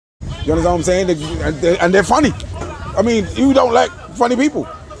You understand what I'm saying? And they're funny. I mean, you don't like funny people.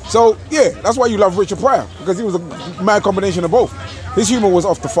 So, yeah, that's why you love Richard Pryor, because he was a mad combination of both. His humor was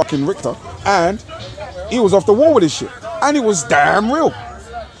off the fucking Richter, and he was off the wall with his shit. And he was damn real.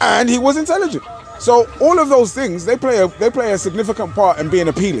 And he was intelligent. So all of those things, they play a significant part in being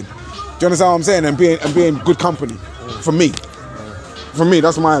appealing. Do you understand what I'm saying? And being good company for me. For me,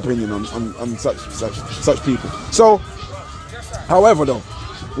 that's my opinion on such people. So, however though,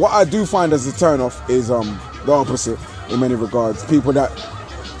 what I do find as a turn-off is the opposite in many regards. People that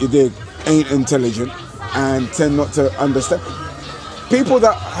they ain't intelligent and tend not to understand. People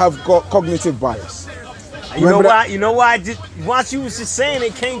that have got cognitive bias. You know why? You know why? Once you was just saying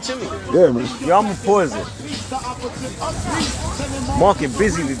it came to me. Yeah, man. Yo, I'm gonna pause it. Market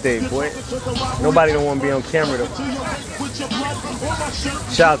busy today, boy. Nobody don't want to be on camera though.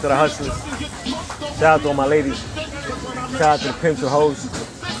 Shout out to the hustlers. Shout out to all my ladies. Shout out to the pimps and hoes.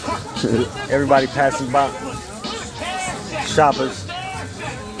 Everybody passing by. Shoppers.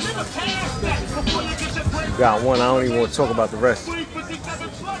 You got one. I don't even want to talk about the rest.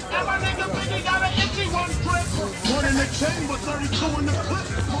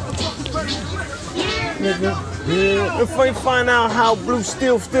 If we find out how blue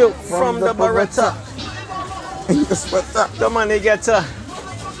still from the Beretta. The money getter.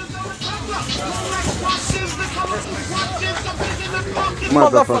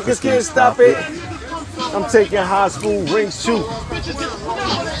 Motherfuckers can't stop it. I'm taking high school rings too.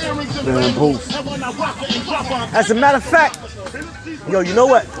 As a matter of fact, yo, you know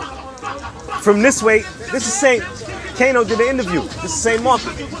what? From this way, this is St. Kano did the interview. This is St.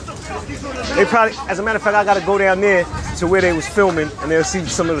 Market. They probably, as a matter of fact, I gotta go down there to where they was filming and they'll see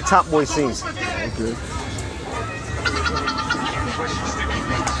some of the Top Boy scenes. Okay.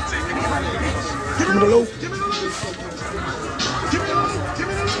 Give me the low.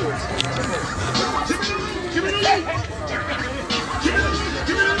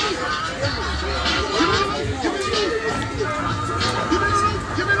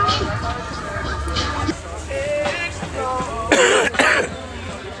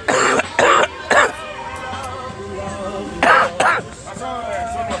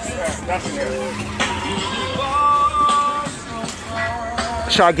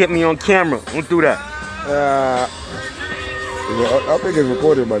 Try to get me on camera. Don't do that. I think it's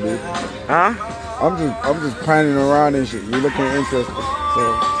recorded, my dude. Huh? I'm just panning around and shit. You're looking interested. So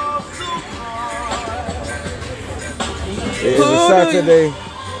it is a Saturday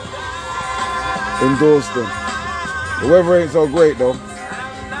in Dalston. The weather ain't so great though.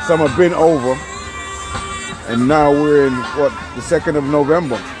 Summer been over, and now we're in what, the 2nd of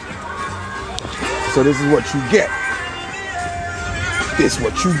November. So this is what you get. This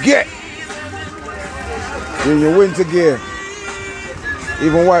what you get in your winter gear.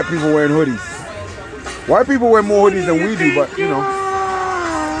 Even white people wearing hoodies. White people wear more hoodies than we do, but you know.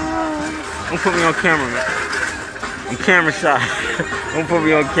 Don't put me on camera, man. I'm camera shot. Don't put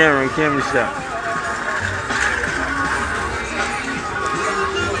me on camera. I'm camera shot.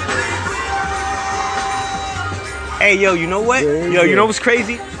 Hey, yo, you know what? Yo, you know what's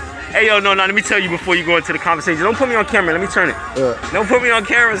crazy? Hey, yo, no, let me tell you before you go into the conversation. Don't put me on camera. Let me turn it. Don't put me on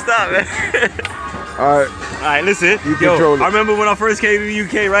camera. Stop, man. All right, listen. Yo, I remember when I first came to the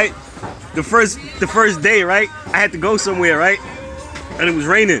UK, right? The first day, right? I had to go somewhere, right? And it was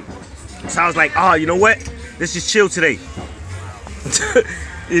raining. So I was like, oh, you know what? Let's just chill today.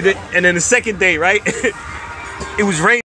 And then the second day, right? It was raining.